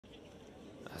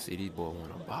see these boys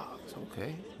want a box.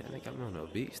 Okay. Yeah, they got me on a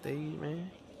big stage, man.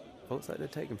 Folks out there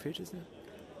taking pictures now.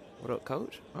 What up,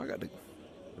 coach? Oh, I got the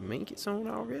minkets on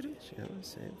already? Shit, I'm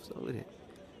saying, what's up with it?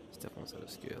 Step onto the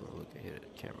scale and look ahead at the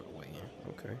camera to weigh in.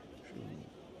 Okay.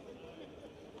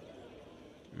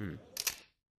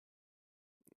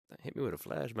 That hit me with a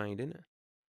flashbang, didn't it?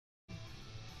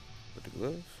 With the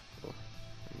gloves? Oh,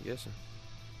 I'm guessing.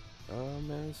 Oh,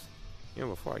 man. You know,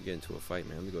 before I get into a fight,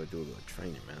 man, let me go do a little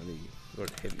training, man. Let me go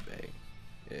to the heavy bag.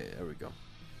 Yeah, there we go.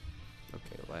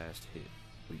 Okay, last hit.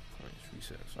 Weak points,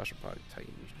 resets. So I should probably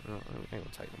tighten these. No, I ain't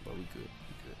gonna tighten them, but we good.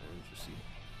 We good. Let me just see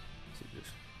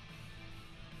this.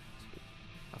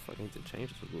 I fucking need to change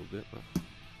this a little bit, but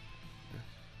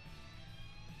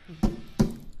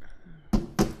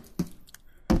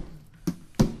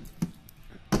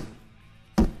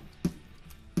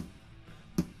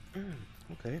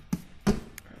okay.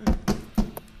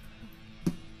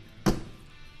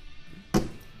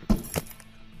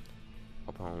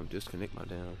 Hope I don't disconnect my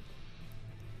damn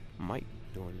mic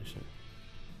doing this shit.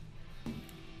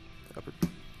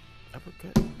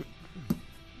 Uppercut.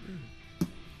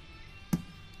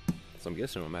 So I'm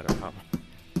guessing no matter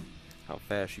how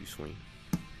fast you swing,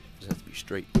 it just has to be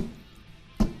straight.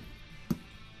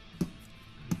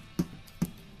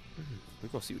 We're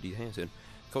gonna see what these hands said.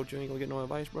 Coach, you ain't gonna get no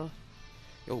advice, bro?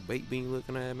 Yo, Baked Bean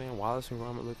looking at, man. Wallace and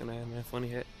Gromit looking at, man. Funny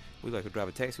hat. We like to drive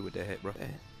a taxi with that hat, bro.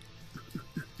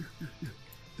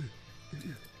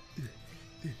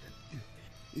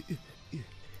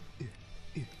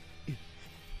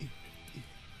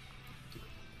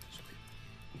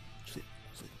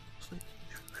 Sleep.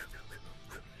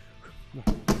 Come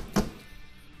on.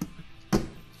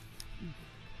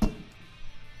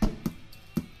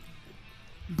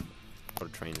 All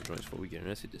the training joints before we get in.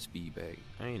 Let's hit the speed bag.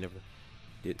 I ain't never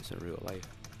did this in real life.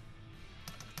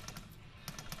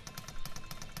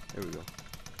 There we go.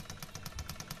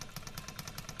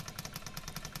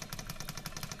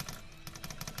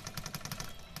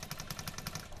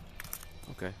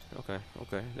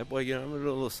 Okay. That boy getting a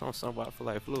little something about for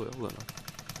like fluid. Hold on.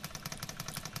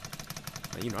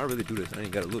 Man, you know, I really do this. I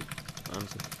ain't gotta look.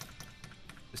 Honestly,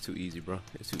 it's too easy, bro.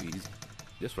 It's too easy.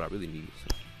 That's what I really need.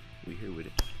 So we here with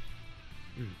it.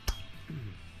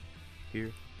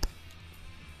 Here.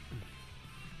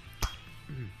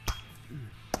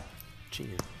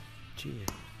 Chin.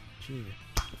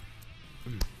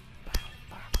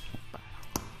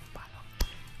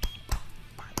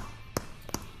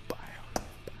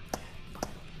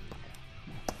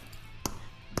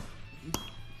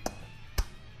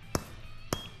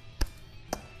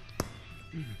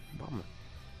 Mama.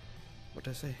 What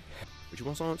I say? But you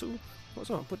want some too? What's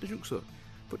up? Put the jukes up.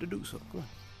 Put the dukes up. Come on.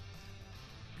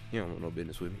 You don't want no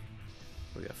business with me.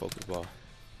 We got focus ball.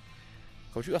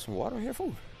 Coach, you got some water in here,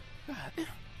 fool? God damn.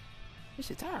 This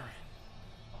shit tiring.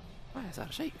 My ass out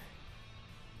of shape.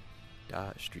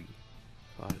 Dodge Street.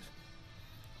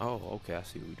 Oh, okay. I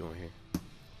see what we're doing here.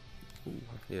 Ooh,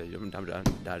 yeah, I'm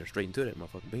diving straight into that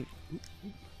motherfucking beat.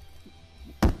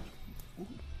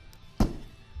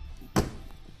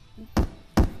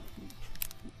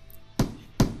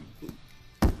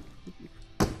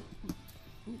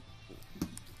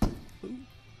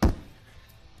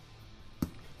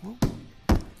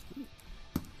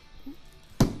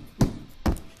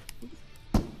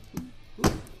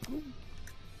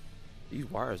 These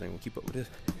wires ain't gonna keep up with this.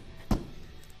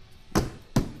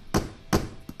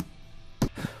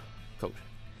 Coach,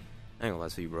 I ain't gonna lie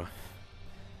to you, bro.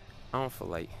 I don't feel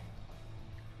like,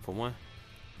 for one,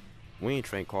 we ain't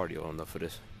trained cardio enough for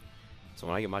this. So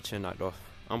when I get my chin knocked off,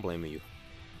 I'm blaming you.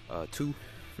 Two,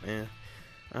 man,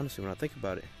 honestly, when I think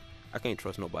about it, I can't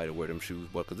trust nobody to wear them shoes,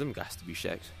 but cause them guys to be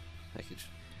Shaqs. Like,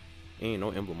 ain't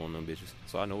no emblem on them bitches.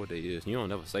 So I know what they is. You don't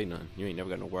never say nothing. You ain't never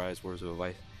got no wise words of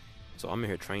advice. So I'm in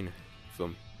here training. Feel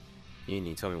me? You ain't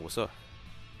even tell me what's up.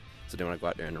 So then when I go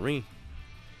out there in the ring,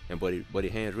 and buddy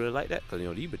hands really like that, cause you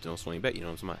know these bitches don't swing back. You know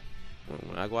what I'm saying?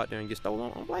 When I go out there and get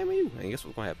stolen, I'm blaming you. And guess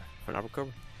what's gonna happen? When I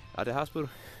recover out the hospital,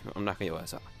 I'm knocking your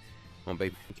ass out. On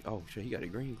baby. Oh shit, he got a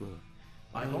green glove.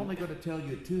 I'm only gonna tell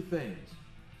you two things: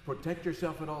 protect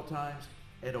yourself at all times,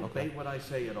 and obey what I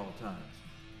say at all times.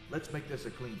 Let's make this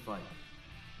a clean fight.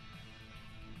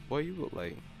 Boy, you look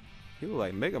like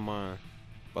Mega Man.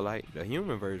 But like the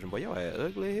human version, boy, your ass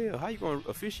ugly as hell. How you gonna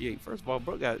officiate? First of all,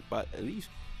 bro got about at least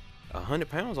 100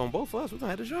 pounds on both of us. We're gonna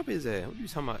have to jump his ass. What you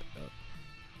talking about?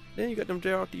 Then you got them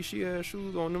JRT shit ass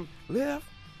shoes on them. Left,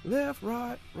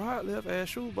 right, left ass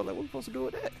shoes. But like, what we supposed to do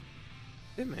with that?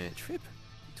 That man tripping,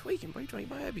 tweaking, bro. You trying to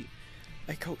get my ass beat.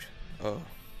 Hey, coach. I'm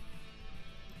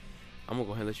gonna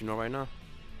go ahead and let you know right now.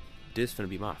 This finna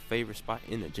be my favorite spot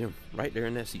in the gym. Right there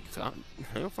in that seat. Cause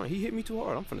he hit me too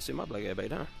hard. I'm finna sit my black ass back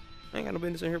down. I ain't got no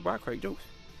business in here by crack jokes.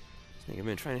 This nigga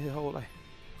been training his whole life.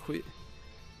 Quit.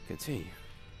 Continue.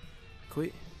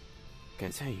 Quit.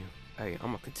 Continue. Hey,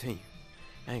 I'ma continue.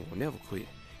 I ain't gonna never quit.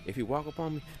 If he walk up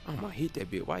on me, I'ma hit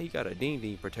that bitch. Why he got a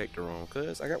ding protector on?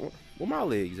 Cause I got one. Where my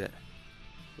legs at?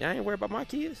 Y'all ain't worried about my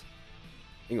kids?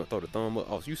 You gonna throw the thumb up?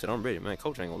 Oh, so you said I'm ready, man.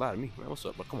 Coach ain't gonna lie to me, man. What's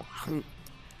up? But come on.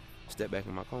 Step back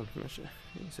in my corner. Man, shit.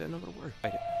 He ain't said another word.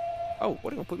 Right. Oh,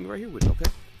 what they gonna put me right here with?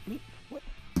 Okay. Me? What?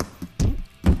 Me?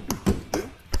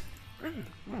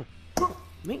 Come on.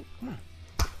 Me? Come on.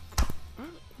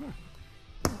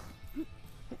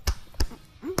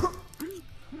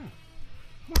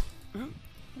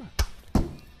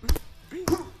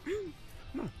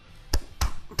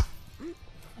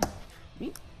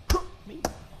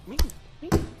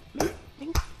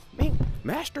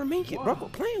 Master Mink it, bro.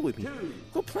 Quit playing with me.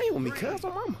 Quit playing with me, cuz.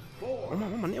 I'm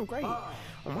mama nail great. I'm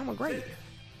mama great.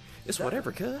 It's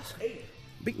whatever, cuz.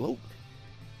 Big Luke.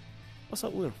 What's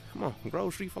up with him? Come on,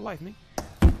 Grove Street for life, man.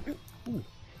 Ooh.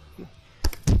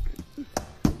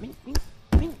 Mink. Ooh.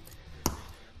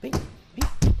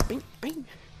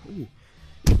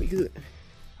 Get me good.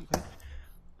 Okay.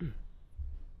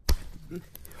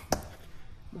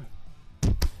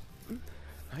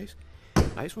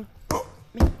 Nice one.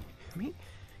 Mink.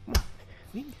 Come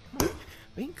on.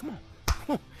 Mink, come on. Come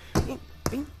on.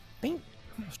 Mink.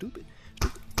 Come on, stupid.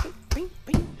 Mink.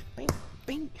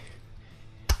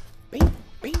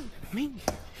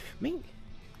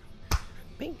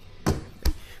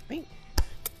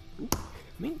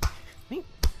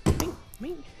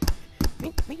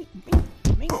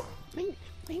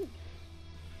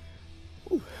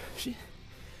 Ooh, shit.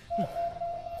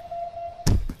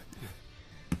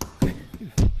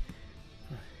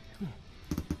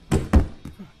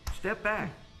 Step back.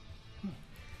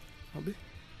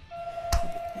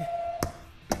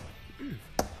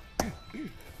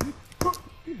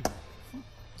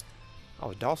 I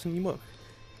was dossing you up.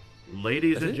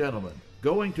 Ladies and gentlemen,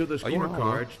 going to the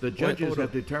scorecards, the judges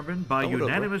have determined by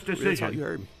unanimous decision. You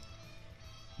heard me.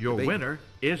 Your winner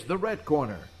is the red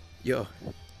corner. Yo,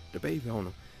 the baby on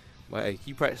him. But hey,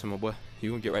 keep practicing, my boy.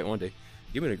 You gonna get right one day.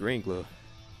 Give me the green glove.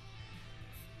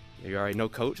 You already know,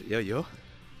 coach. Yeah, yo.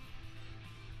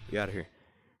 We out of here.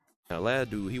 Now, last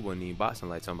dude, he wasn't even boxing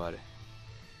like somebody.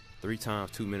 3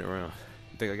 times 2-minute rounds.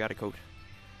 You think I got it, coach?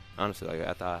 Honestly, like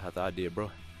after I did,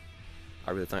 bro,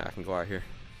 I really think I can go out here,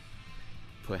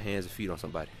 put hands and feet on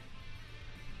somebody.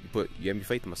 You gave me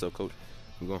faith in myself, coach.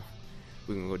 We gonna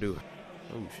go do it.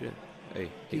 Oh shit. Hey,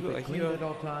 he Keep look it like clean at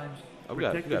all times. Oh, we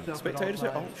got spectators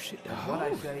here. Oh shit. What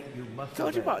I say, you must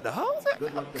Coach, you about the hose?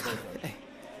 Good luck to both of you.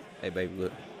 Hey, baby,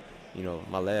 look. You know,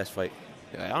 my last fight,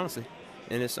 honestly,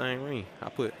 in this same ring, I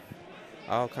put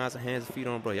all kinds of hands and feet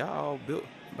on, bro. Y'all all built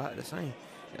about the same.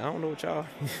 I don't know what y'all,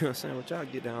 you know what I'm saying, what y'all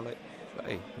get down like. But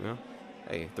hey, you know,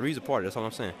 hey, 3's a party. That's all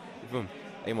I'm saying. You feel me?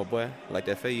 Hey, my boy, like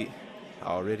that fade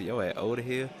already. Yo, at older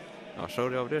here, I'll show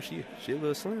her over there. She a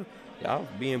little slim. Y'all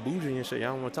being bougie and shit.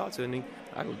 Y'all don't want to talk to her, nigga.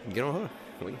 I can get on her.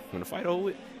 Wait, when the fight over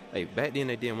with, hey, back then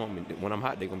they didn't want me. When I'm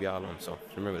hot, they gonna be all on me. So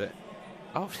remember that.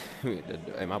 Oh,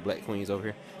 hey, my black queens over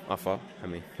here. My fault. I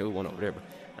mean, it was one over there, but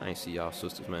I ain't see y'all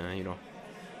sisters, man. You know,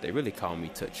 they really call me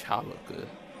T'Challa, good.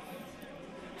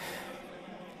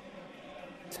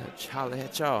 T'Challa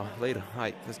at y'all later. All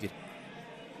right, let's get it.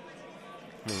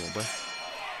 Come on, boy.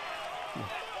 Come on.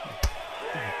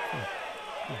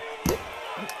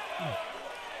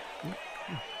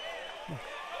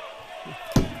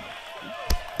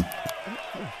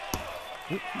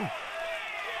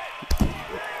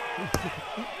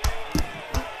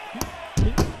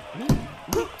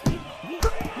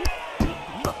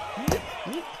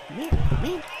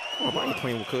 Come on, I ain't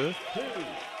playing with cuz.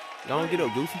 Don't get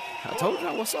up, Goofy. I told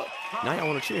y'all what's up. Now y'all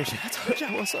want to cheer and shit. I told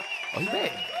y'all what's up. Oh, he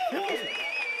back. Come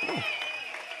on.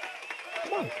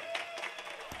 Come on.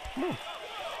 Come on.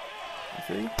 I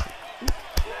feel you.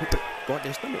 Guard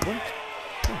that stomach, boy.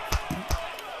 Come on.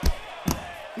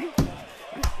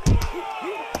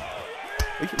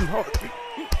 We hitting hard.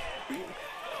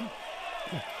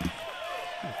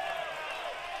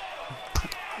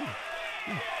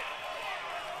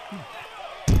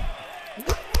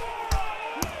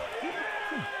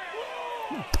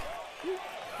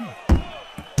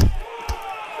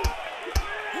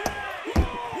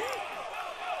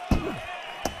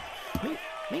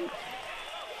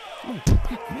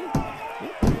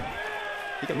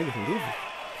 He got me looking goofy.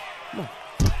 Come on.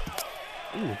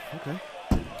 Ooh, okay. Come on.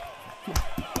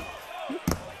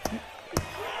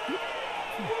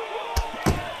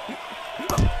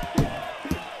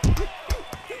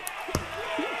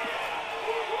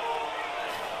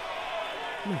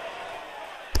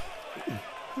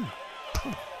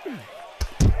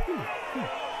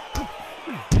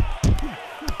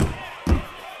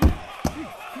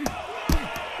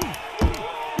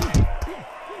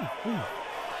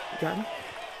 Got me?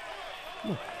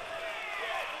 Come on.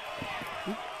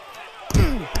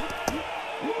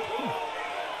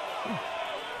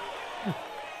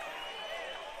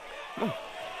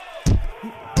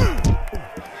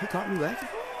 He caught me lacking.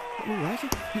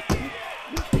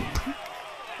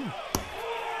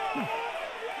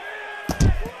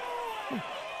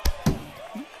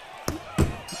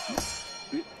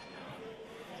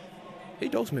 He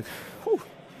dosed me. Whew.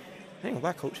 I ain't gonna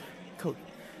lie, coach. Coach.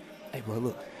 Hey, bro,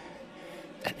 look.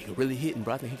 That nigga really hitting,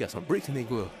 bro. I think he got some bricks in his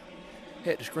glove.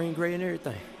 Had the screen gray and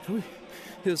everything.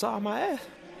 He was all my ass.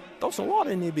 Throw some water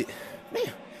in there, bit.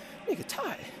 Man, nigga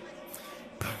tired.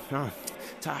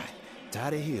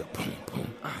 Tired of here. Boom,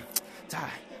 boom.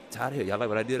 Tired of here. Y'all like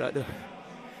what I did out there?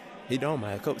 He done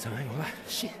my ass a couple times. I ain't gonna lie.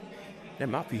 Shit. That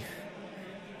mouthpiece.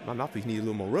 My mouthpiece need a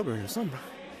little more rubber or something, bro.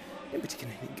 That bitch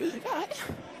getting good. God.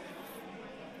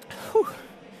 Whew.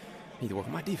 Need to work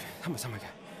on my defense. How much time I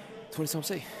got?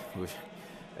 20-something say.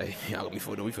 Hey, y'all got me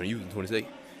for it. We finna use them 26.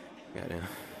 Goddamn.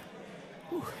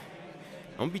 Whew.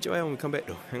 I'm gonna beat your ass when we come back,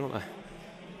 though. Ain't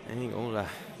gonna lie.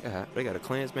 God, they got a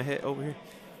Klansman hat over here.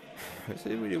 Let's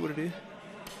see what it is.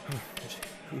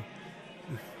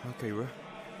 Okay, bro.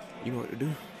 You know what to do.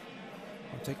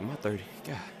 I'm taking my 30.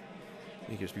 God.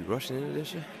 You just be rushing into this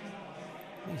shit.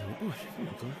 Come on,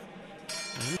 come on.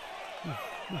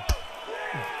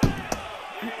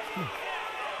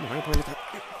 I ain't playing this time.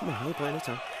 I ain't playing this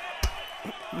time.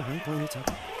 I ain't playing this time.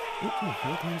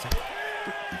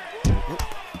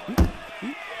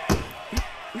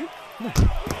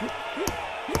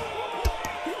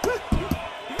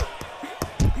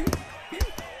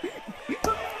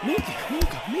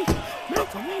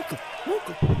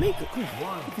 Mika, come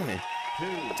on. Come on.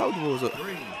 I told you what was up. 3,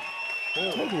 4, I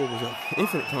told you what was up.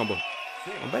 Infinite combo.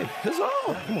 Oh, baby, it's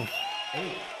on. Come on.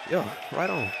 8. Yo, right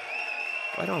on.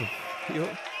 Yo.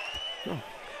 Come on.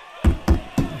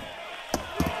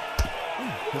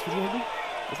 That's what you want to do?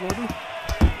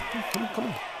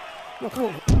 Come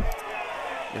on.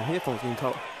 Your headphones getting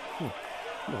caught. Come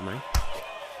on, man.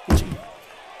 Get you.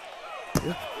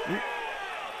 Yeah.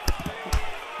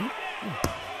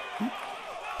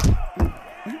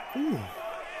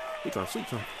 He trying to sleep,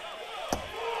 son.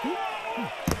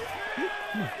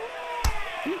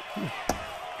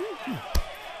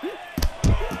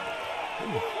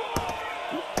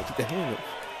 Keep that hand up.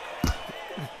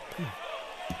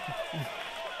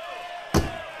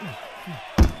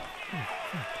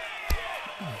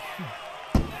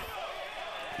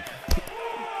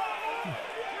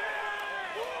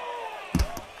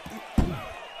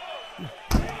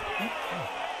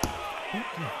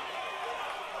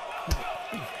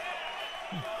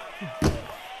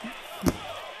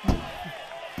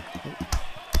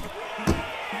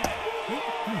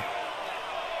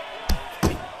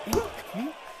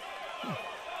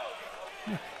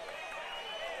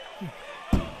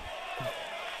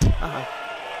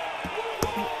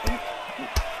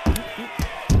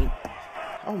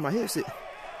 Oh, my headset.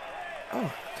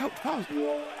 Oh, coach,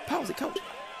 pause it, coach.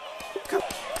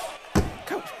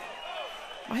 Coach.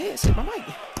 My headset, my mic.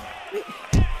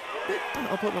 I'm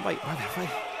gonna put my mic. I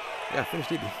gotta finish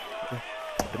this.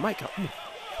 The mic out.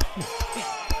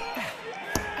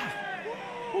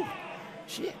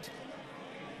 Shit.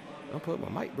 I'll put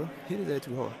my mic, bro. Hit it there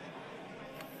too hard.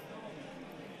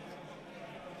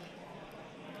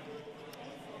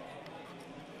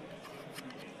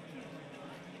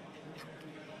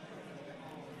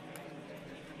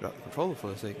 Drop the controller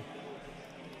for a second.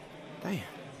 Damn.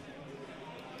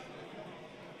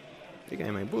 This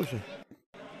game ain't bullshit.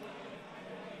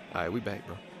 Alright, we back,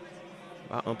 bro.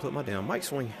 I unplugged my damn mic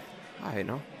swing. Alright,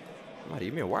 now. Might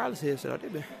give me a wireless headset out there,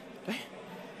 man. Damn.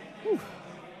 Whew.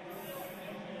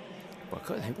 Boy,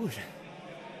 cut ain't bullshit.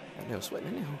 That damn sweating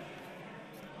in there.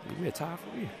 Give me a tire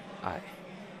for you. Alright.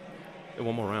 There's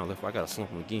one more round left. I gotta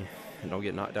slump him again and don't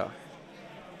get knocked out.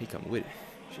 He coming with it.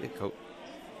 Shit, coach.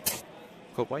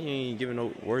 Coach, why you ain't giving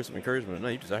no words of encouragement or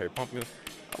nothing? You just out here pumping me.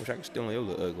 I wish I could steal on your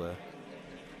little ugly ass.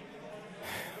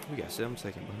 We got 7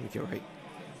 seconds, but we get right.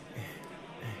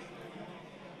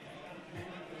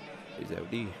 Is that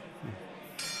what D?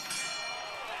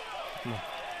 Come on.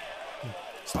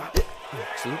 Slide it.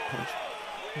 Slip punch.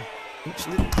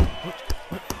 Slip punch.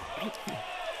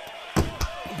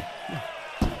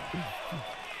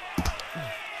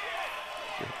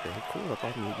 Get cool up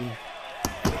off me again.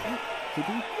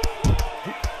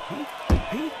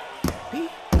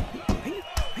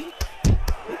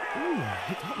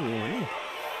 He caught me one in.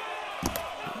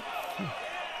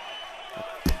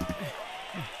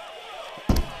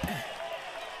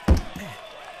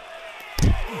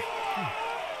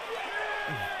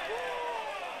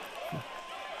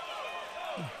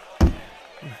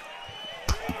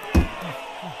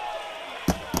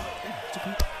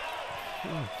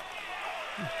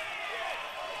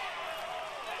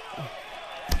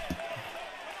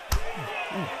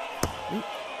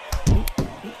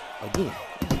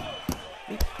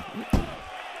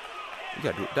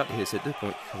 got to do Dr. Hits at this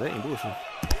point, because that ain't bullshit.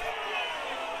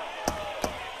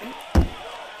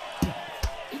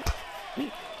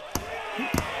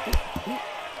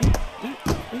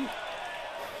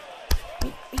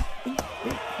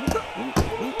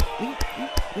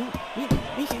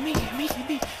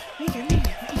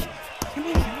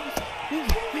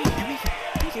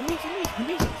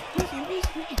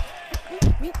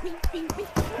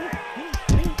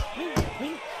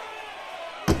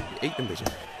 Ate them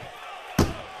bitches.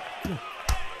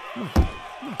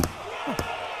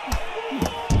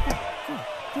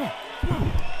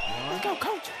 Let's go,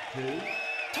 coach. 2,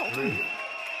 Talk to 3, him.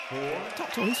 4,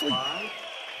 Talk to him. He's sweet. 5,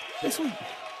 He's sweet.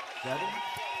 7,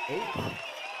 8, 9.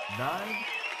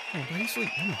 Come on, bro. He's sweet.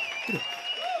 Come on. Get up.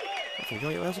 I'm finna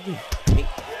join your ass again.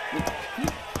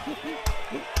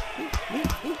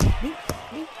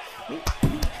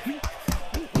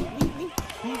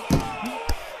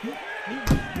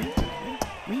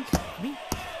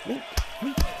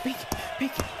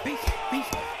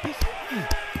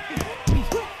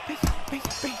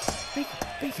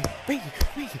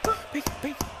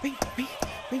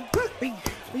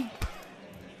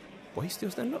 Boy, he's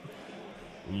still standing up.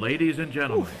 Ladies and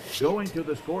gentlemen, going to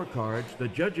the scorecards, the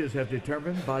judges have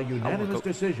determined by unanimous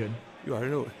decision You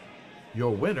already know it.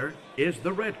 your winner is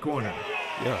the red corner.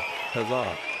 Yeah,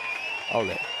 huzzah. All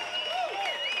that.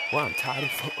 Boy, I'm tired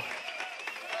of fuck.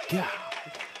 Yeah.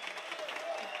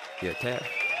 Yeah, tap.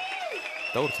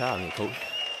 Throw the towel in, coach.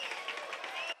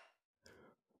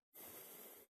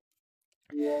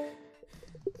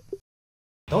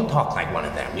 Don't talk like one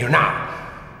of them. You're not.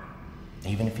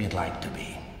 Even if you'd like to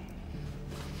be.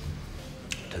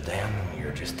 To them,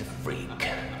 you're just a freak.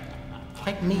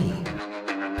 Like me.